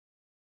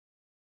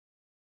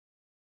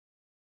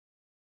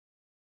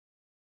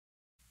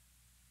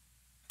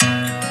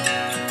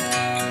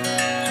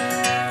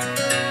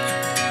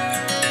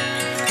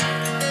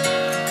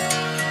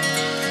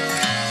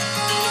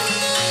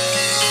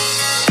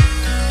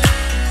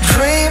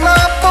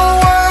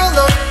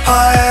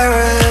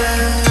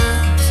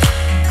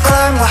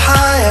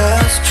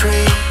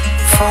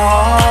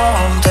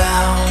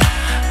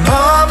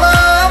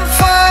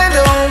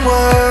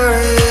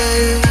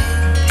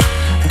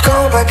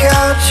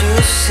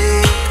to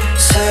sea,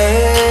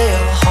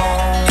 sail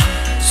home,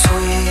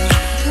 sweet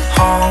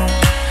home,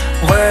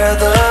 where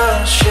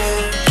the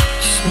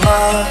ships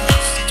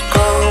must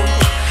go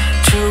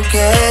to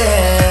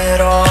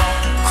get all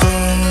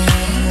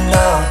cleaned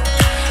up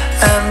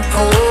and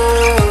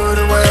put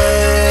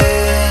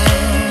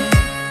away.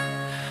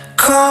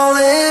 Call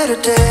it a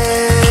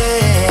day.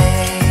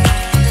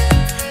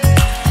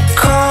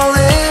 Call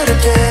it a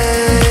day.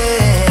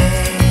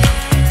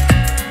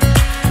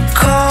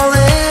 Call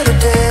it a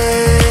day.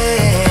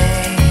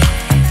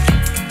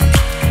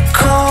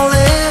 Call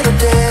it a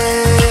day.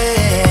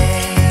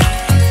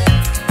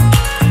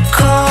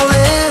 Call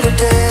it a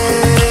day.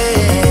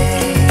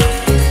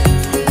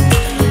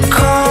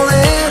 Call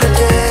it a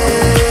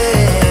day.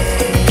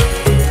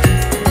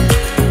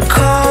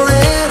 Call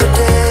it a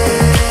day.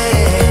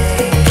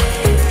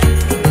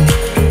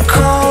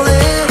 Call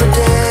it a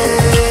day.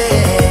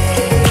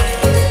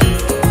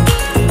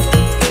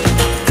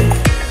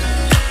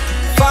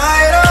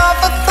 Fight off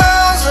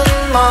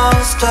 1,000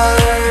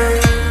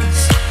 monsters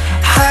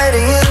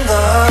hiding in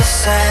the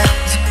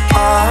sands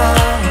on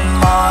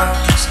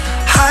Mars.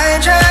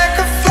 Hijack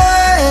a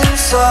flying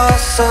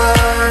saucer,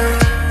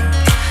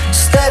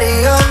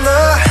 steady on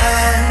the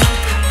hand.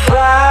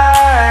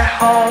 Fly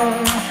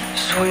home,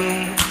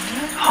 sweet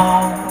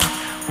home,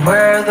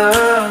 where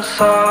the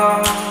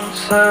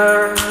saucers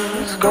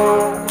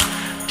go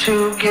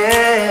to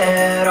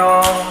get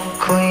all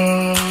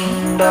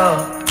cleaned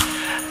up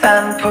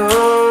and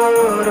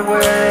put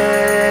away.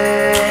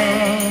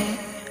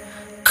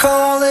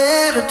 Call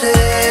it a day.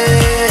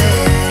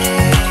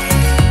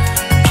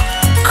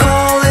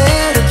 Call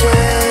it a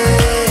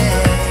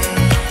day.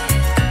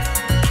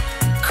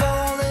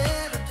 Call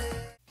it a day.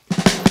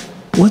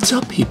 What's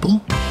up,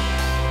 people?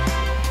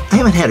 I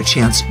haven't had a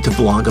chance to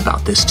vlog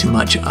about this too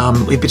much.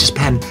 We've just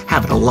been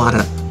having a lot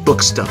of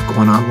book stuff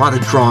going on, a lot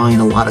of drawing,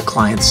 a lot of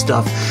client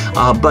stuff.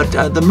 But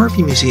the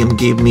Murphy Museum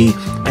gave me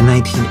a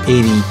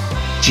 1980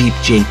 Jeep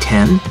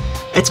J10.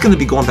 It's going to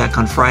be going back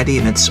on Friday,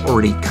 and it's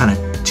already kind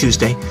of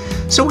Tuesday.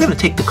 So we're going to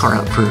take the car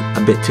out for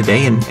a bit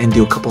today and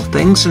do a couple of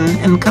things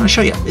and kind of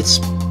show you. It's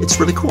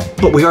really cool.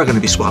 But we are going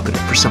to be swapping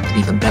it for something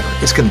even better.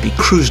 It's going to be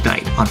cruise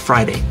night on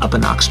Friday up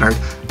in Oxnard.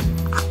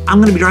 I'm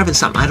going to be driving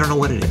something. I don't know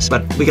what it is,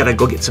 but we got to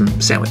go get some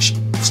sandwich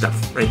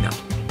stuff right now.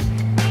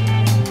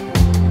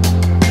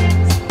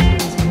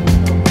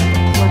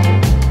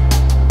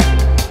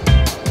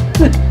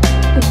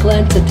 The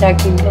plant's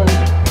attacking bug.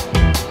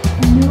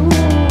 No.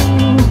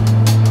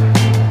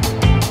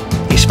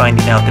 He's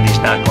finding out that he's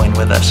not going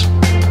with us.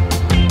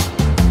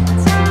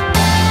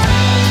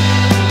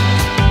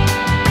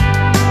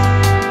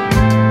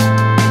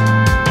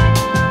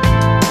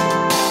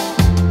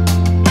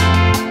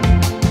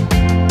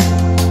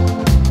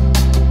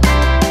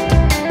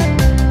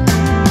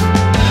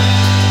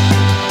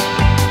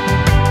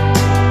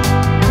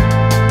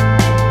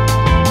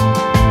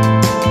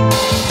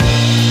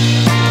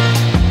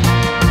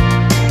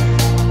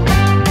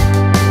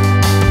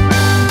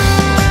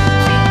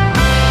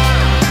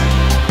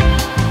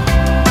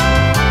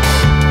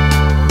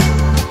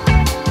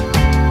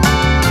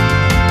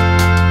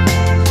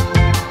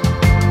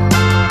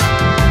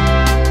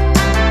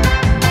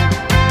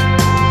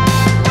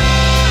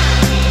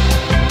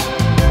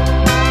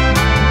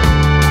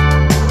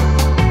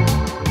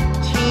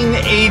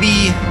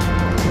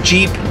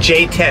 Jeep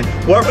J10.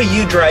 What were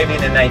you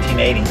driving in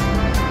 1980?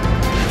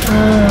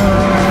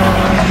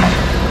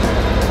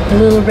 A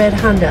little red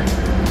Honda.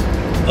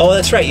 Oh,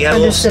 that's right. You had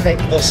Honda a little Civic.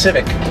 Little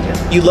Civic.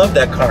 Yeah. You loved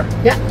that car.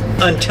 Yeah.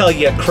 Until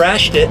you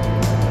crashed it.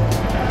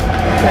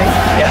 Right.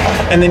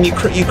 Yeah. And then you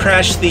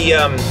crashed the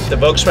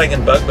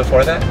Volkswagen Bug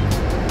before that,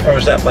 or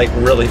was that like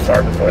really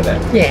far before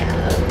that? Yeah.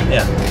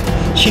 Yeah.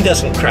 She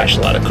doesn't crash a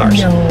lot of cars.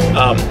 No.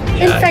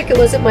 Yeah. In fact, it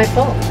wasn't my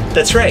fault.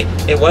 That's right.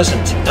 It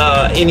wasn't.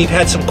 And you've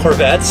had some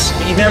Corvettes.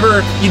 You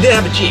did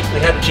have a Jeep. We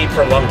had a Jeep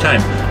for a long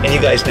time. And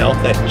you guys know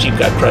that Jeep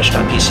got crushed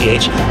on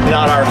PCH.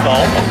 Not our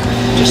fault.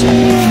 Just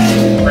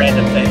a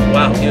random thing.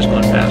 Wow, he was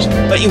going fast.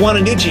 But you want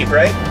a new Jeep,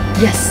 right?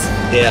 Yes.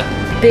 Yeah.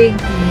 Big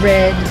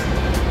red,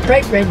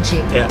 bright red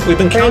Jeep. Yeah. We've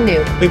been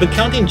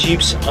counting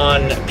Jeeps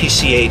on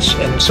PCH,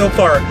 and so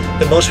far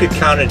the most we've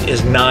counted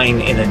is 9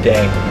 in a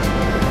day.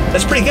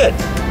 That's pretty good.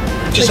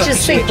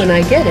 Just think, when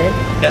I get it,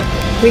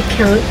 yeah, we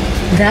count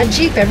that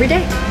Jeep every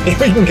day. We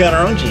can count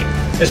our own Jeep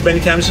as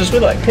many times as we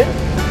like. Yeah.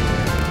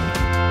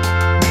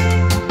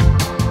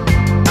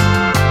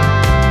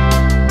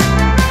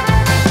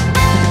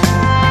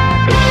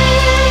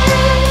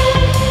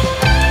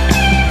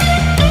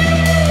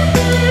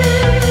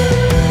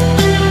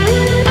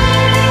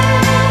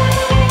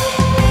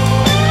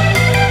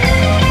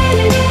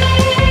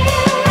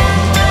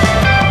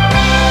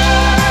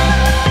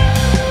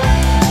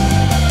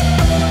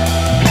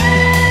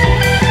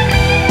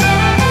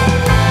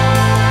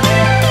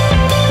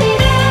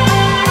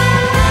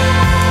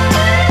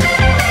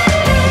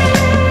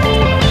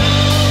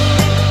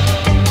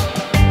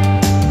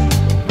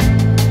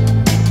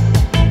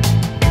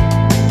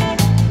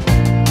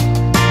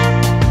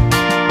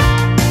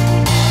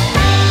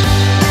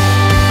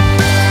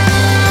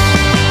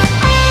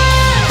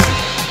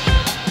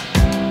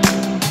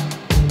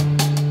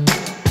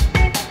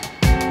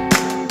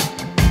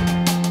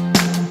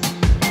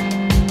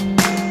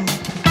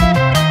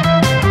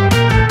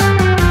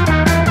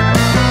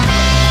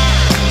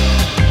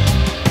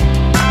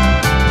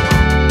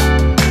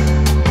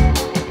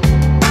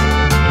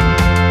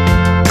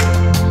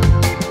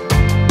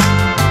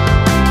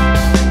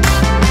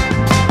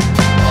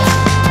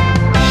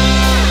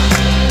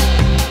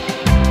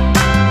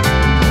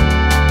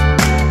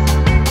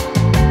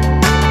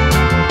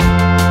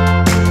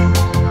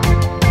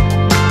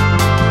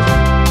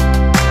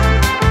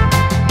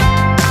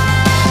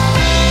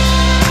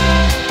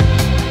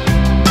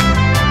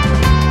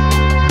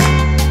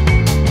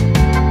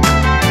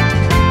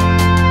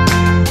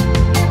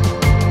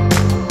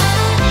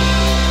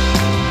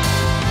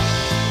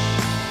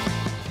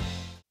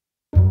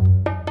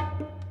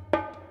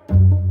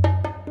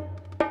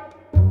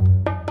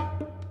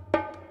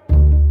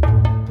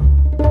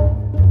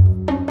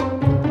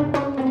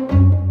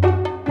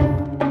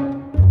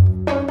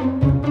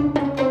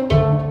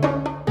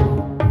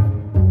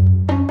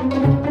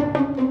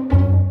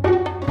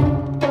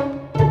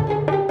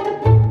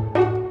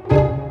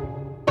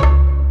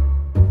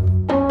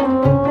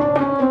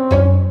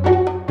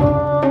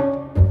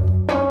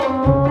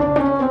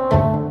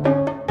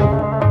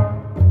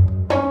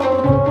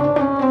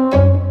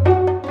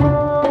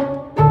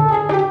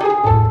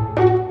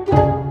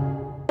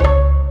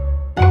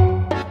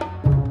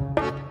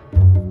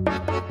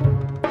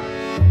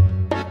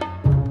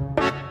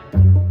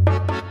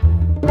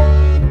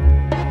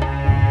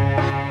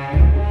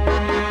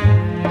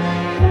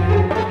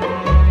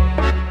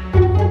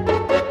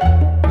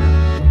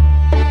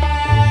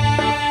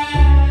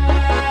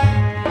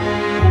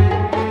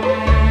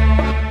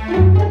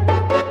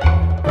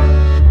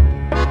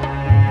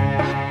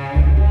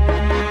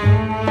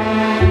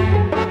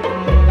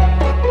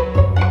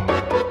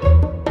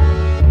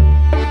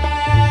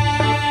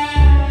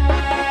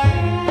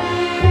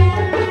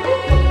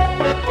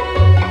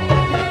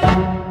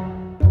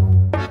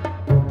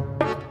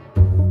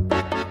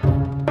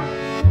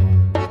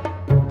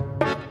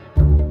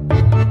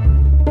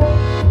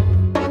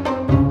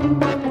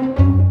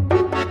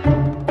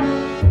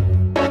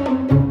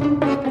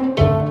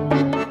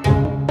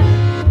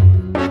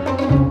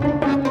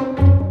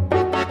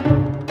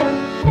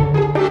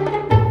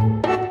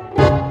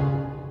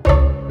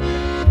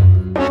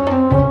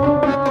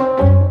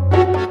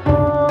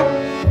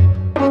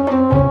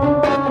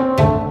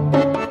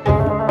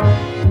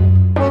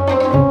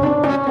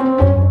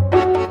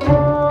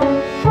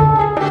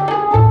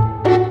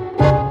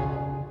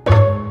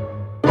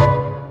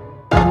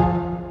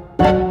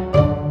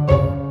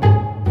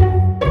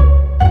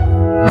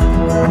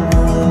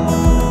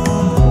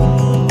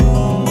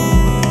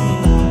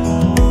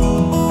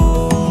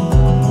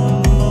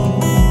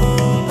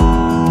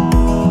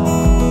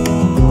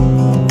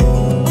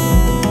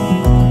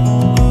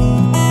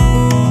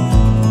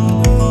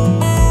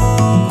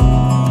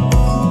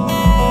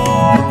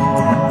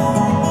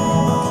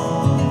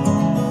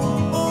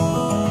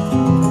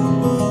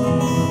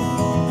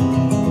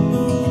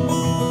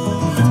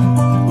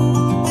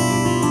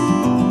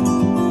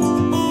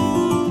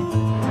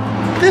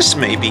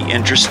 may be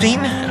interesting.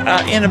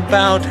 In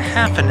about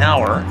half an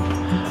hour,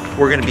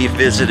 we're going to be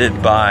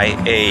visited by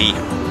a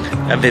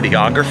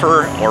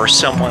videographer or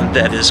someone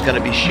that is going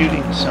to be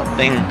shooting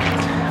something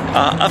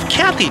of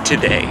Kathy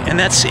today. And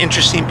that's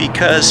interesting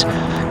because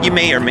you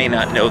may or may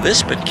not know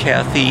this, but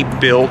Kathy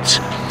built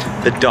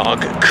the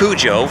dog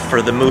Cujo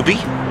for the movie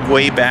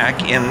way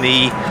back in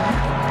the,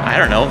 I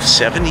don't know,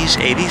 70s,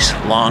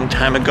 80s, long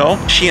time ago.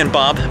 She and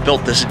Bob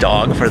built this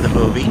dog for the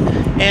movie,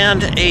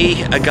 and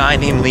a guy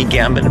named Lee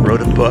Gambin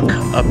wrote a book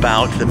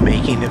about the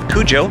making of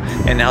Cujo,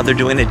 and now they're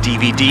doing a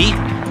DVD,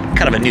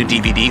 kind of a new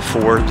DVD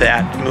for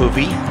that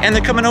movie, and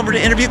they're coming over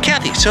to interview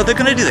Kathy, so they're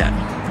gonna do that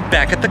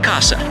back at the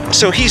Casa.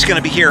 So he's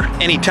gonna be here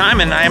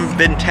anytime, and I've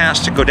been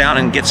tasked to go down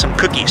and get some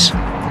cookies.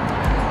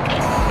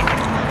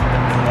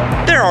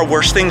 There are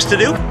worse things to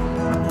do.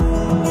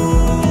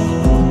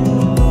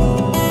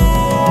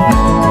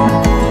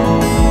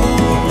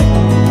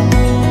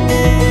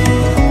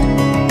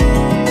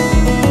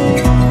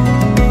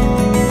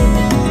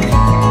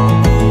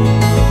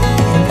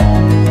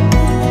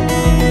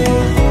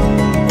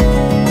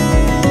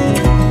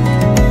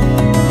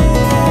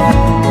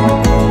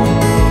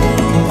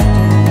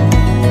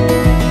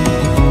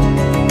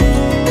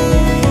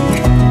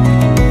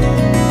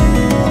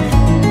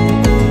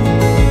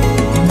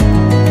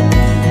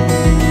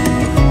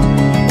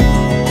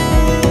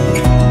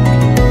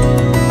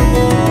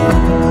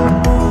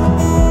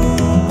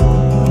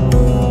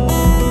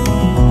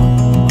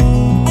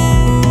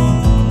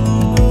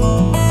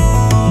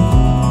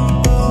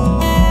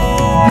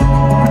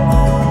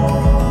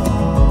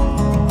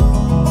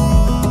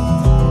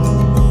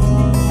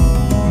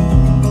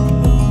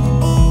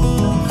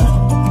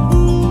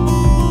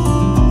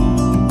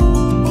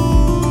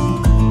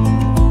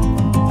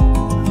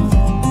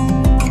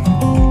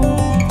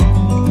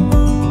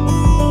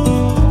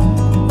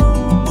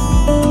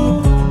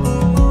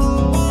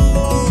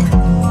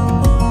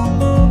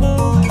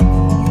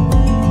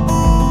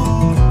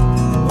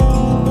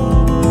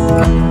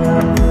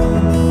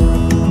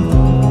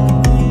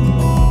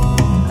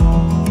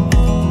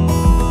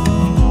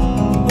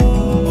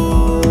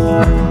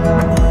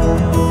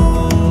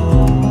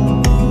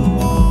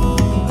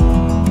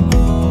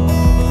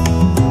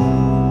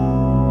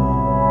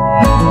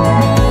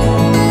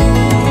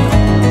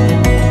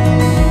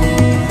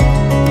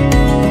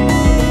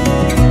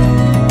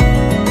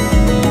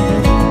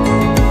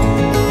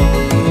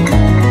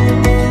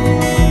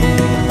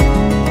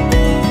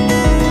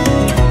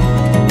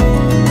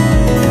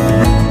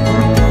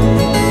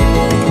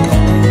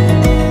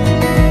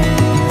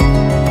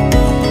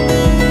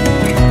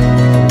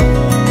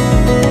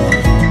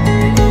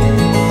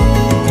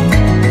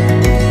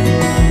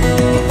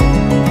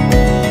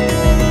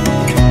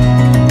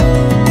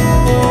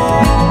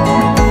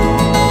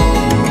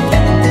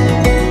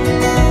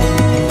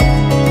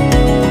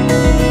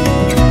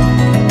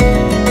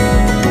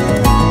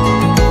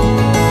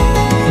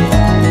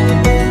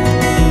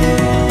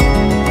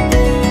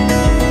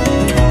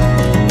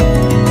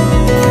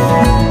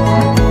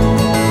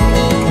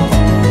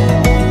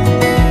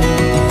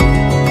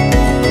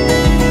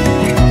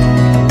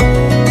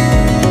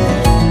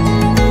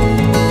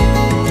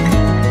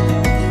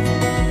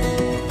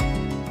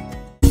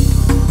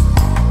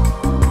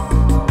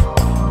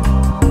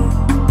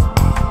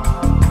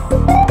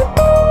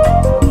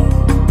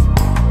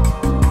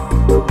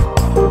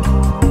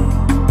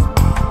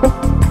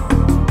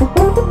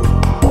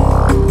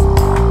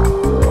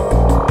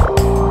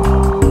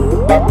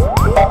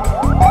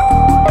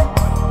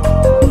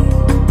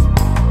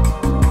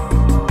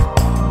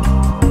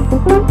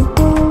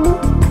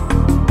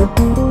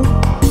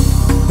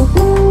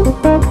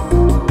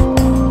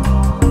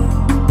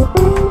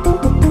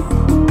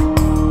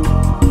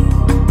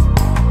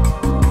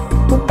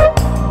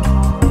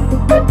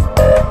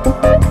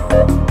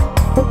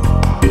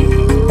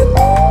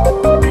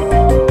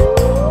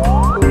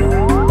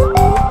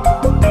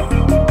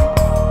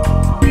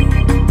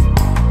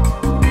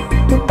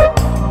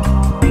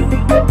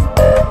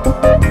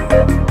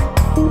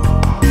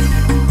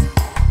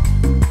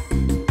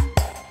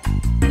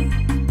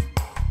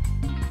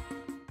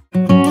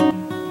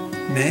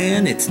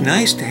 It's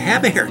nice to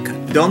have a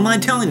haircut. Don't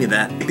mind telling you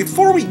that.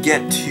 Before we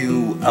get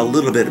to a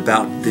little bit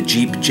about the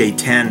Jeep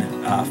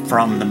J10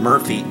 from the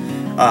Murphy,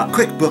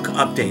 quick book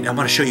update. I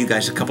want to show you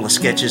guys a couple of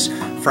sketches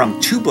from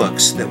two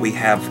books that we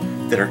have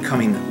that are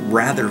coming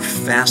rather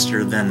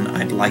faster than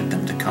I'd like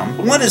them to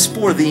come. One is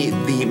for the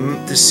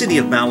city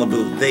of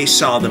Malibu. They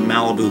saw the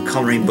Malibu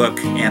coloring book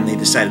and they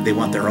decided they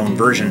want their own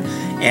version,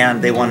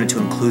 and they wanted to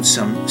include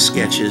some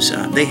sketches.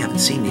 They haven't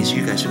seen these.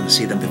 You guys are going to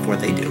see them before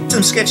they do.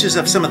 Some sketches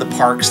of some of the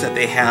parks that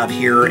they have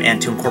here and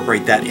to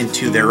incorporate that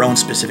into their own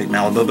specific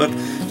Malibu book.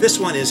 This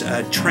one is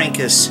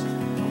Trancas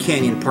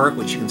Canyon Park,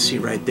 which you can see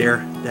right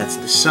there. That's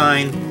the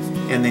sign.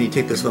 And then you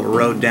take this little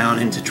road down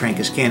into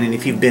Trancas Canyon.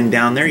 If you've been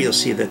down there, you'll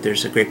see that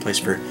there's a great place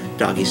for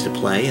doggies to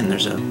play, and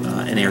there's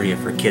an area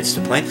for kids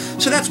to play.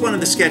 So that's one of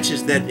the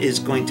sketches that is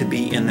going to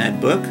be in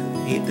that book.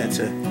 That's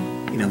a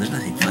You know, there's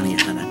nothing funnier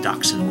than a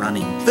dachshund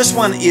running. This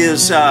one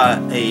is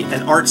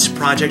an arts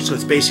project, so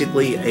it's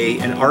basically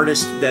an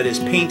artist that is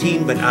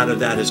painting, but out of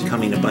that is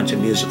coming a bunch of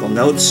musical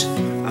notes.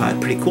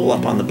 Pretty cool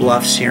up on the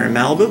bluffs here in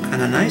Malibu,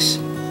 kind of nice.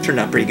 Turned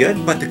out pretty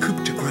good. But the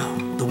coup de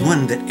grace, the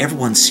one that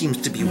everyone seems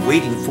to be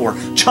waiting for,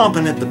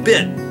 chomping at the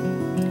bit,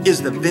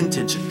 is the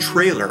vintage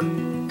trailer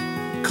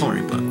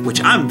coloring book,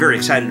 which I'm very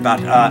excited about.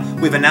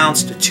 We've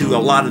announced to a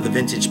lot of the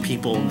vintage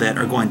people that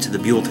are going to the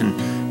Buellton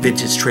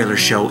Vintage Trailer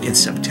Show in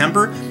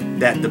September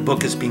that the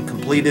book is being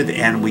completed,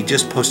 and we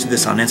just posted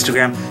this on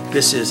Instagram.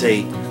 This is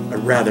a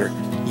rather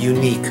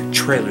unique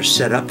trailer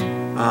setup.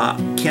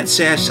 Can't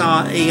say I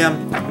saw a,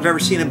 I've ever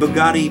seen a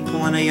Bugatti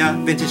pulling a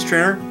vintage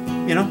trailer,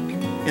 you know,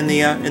 in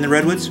the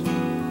Redwoods.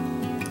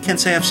 Can't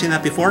say I've seen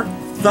that before.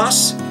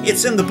 Thus,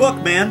 it's in the book,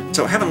 man.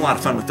 So having a lot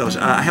of fun with those.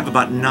 I have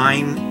about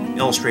 9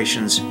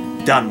 illustrations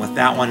done with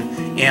that one,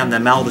 and the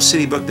Malibu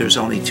City book, there's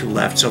only 2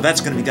 left, so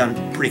that's going to be done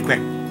pretty quick.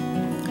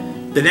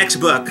 The next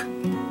book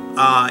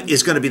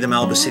is going to be the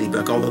Malibu City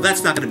book, although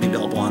that's not going to be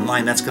available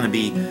online. That's going to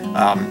be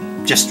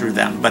just through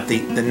them. But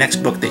the next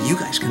book that you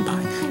guys can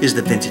buy is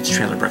the Vintage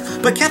Trailer book.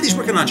 But Kathy's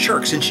working on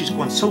sharks, and she's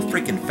going so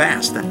freaking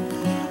fast that,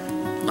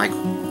 like,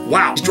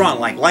 wow, she's drawing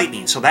like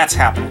lightning, so that's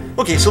happening.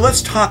 Okay, so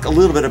let's talk a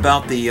little bit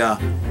about the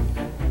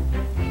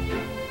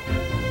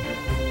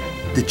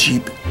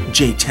Jeep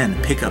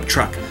J10 pickup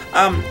truck.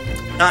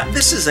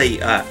 This is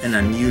an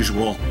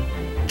unusual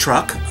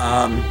truck.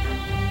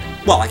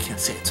 Well, I can't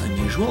say it's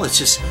unusual. It's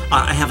just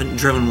I haven't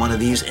driven one of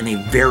these in a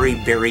very,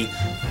 very,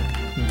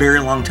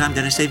 very long time.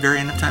 Did I say very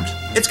enough times?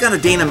 It's got a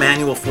Dana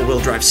manual 4-wheel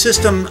drive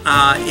system.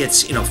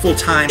 It's, you know, full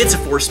time. It's a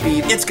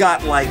 4-speed. It's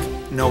got like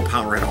no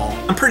power at all.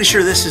 I'm pretty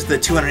sure this is the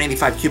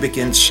 285 cubic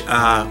inch,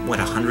 what,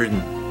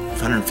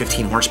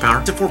 115 horsepower.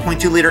 It's a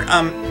 4.2 liter.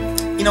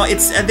 You know,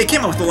 they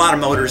came up with a lot of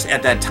motors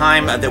at that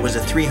time. There was a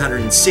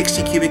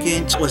 360 cubic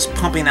inch. It was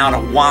pumping out a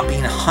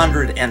whopping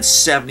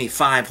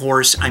 175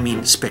 horse. I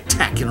mean,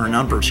 spectacular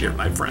numbers here,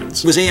 my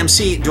friends. It was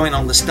AMC doing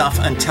all this stuff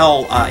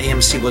until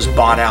AMC was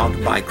bought out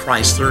by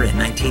Chrysler in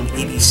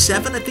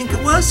 1987, I think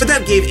it was. But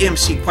that gave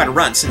AMC quite a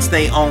run, since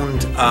they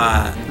owned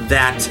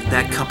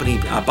that company,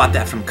 bought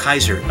that from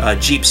Kaiser,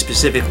 Jeep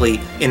specifically,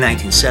 in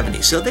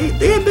 1970. So they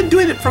had been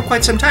doing it for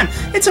quite some time.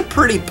 It's a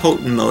pretty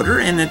potent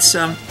motor, and it's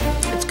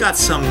got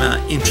some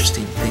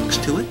interesting things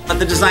to it.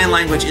 The design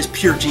language is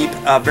pure Jeep,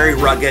 very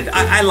rugged.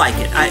 I like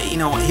it. You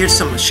know, here's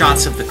some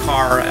shots of the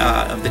car,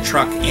 of the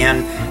truck,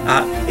 and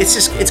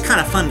it's kind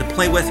of fun to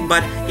play with.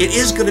 But it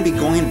is going to be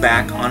going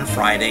back on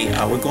Friday.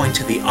 We're going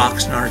to the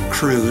Oxnard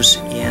cruise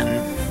in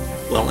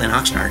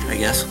Oxnard, I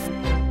guess.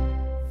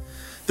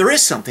 There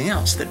is something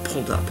else that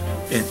pulled up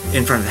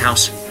in front of the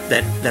house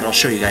that I'll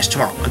show you guys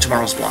tomorrow on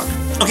tomorrow's vlog.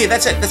 Okay,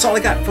 that's it. That's all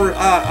I got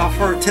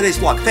for today's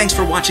vlog. Thanks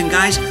for watching,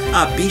 guys.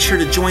 Be sure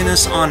to join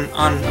us on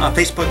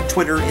Facebook,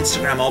 Twitter,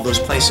 Instagram, all those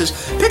places.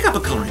 Pick up a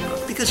coloring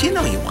book, because you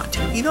know you want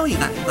to. You know you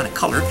want to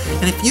color.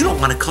 And if you don't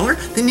want to color,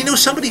 then you know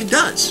somebody who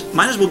does.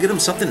 Might as well get them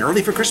something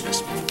early for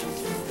Christmas.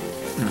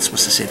 I'm not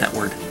supposed to say that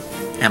word,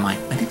 am I?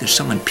 I think there's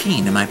someone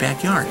peeing in my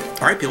backyard.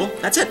 All right, people,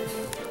 that's it.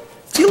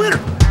 See you later.